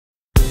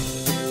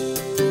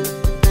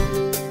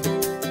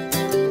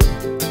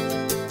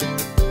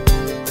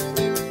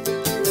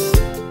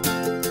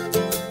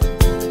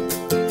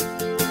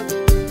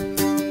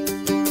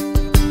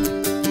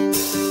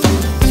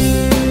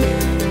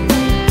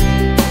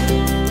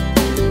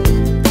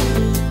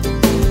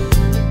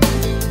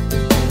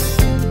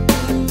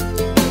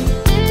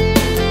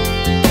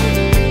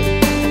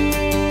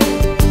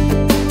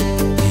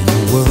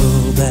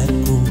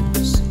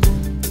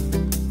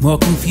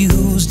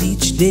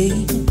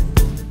day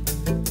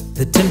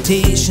the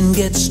temptation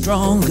gets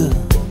stronger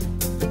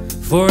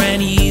for an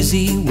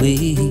easy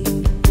way.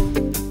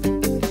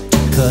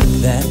 Cut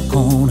that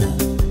corner,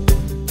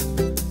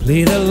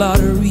 play the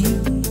lottery,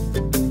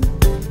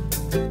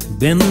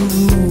 bend the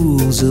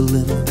rules a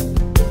little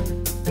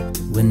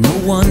when no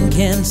one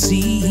can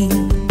see.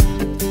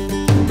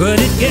 But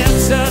it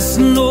gets us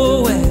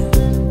nowhere,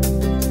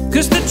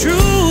 'cause the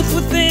truth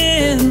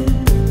within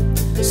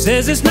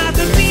says it's not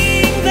the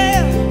being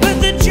there, but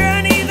the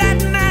journey that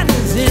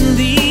matters in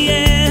the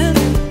end.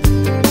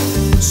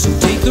 So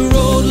take the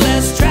road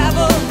less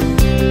traveled,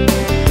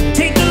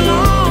 take the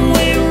long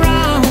way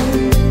round,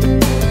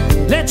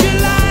 let your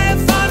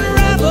life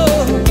unravel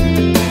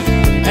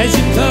as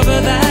you cover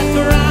that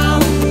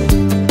ground.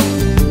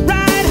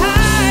 Ride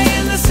high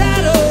in the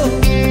saddle,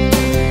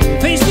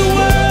 face the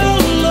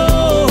world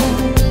alone,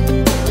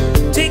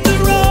 take the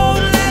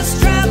road less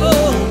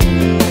traveled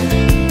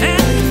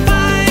and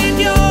find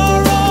your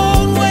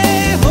own way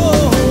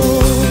home.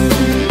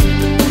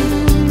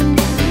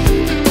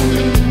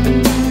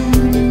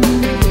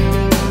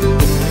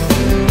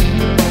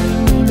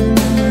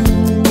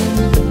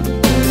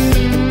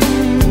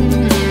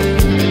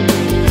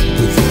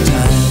 With the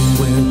time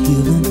we're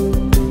given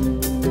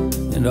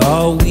and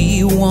all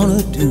we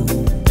wanna do,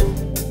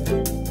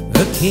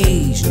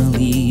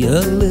 occasionally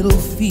a little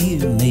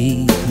fear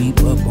may creep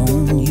up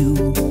on you,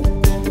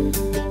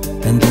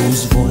 and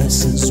those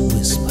voices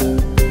whisper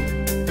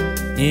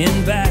in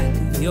back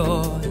of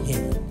your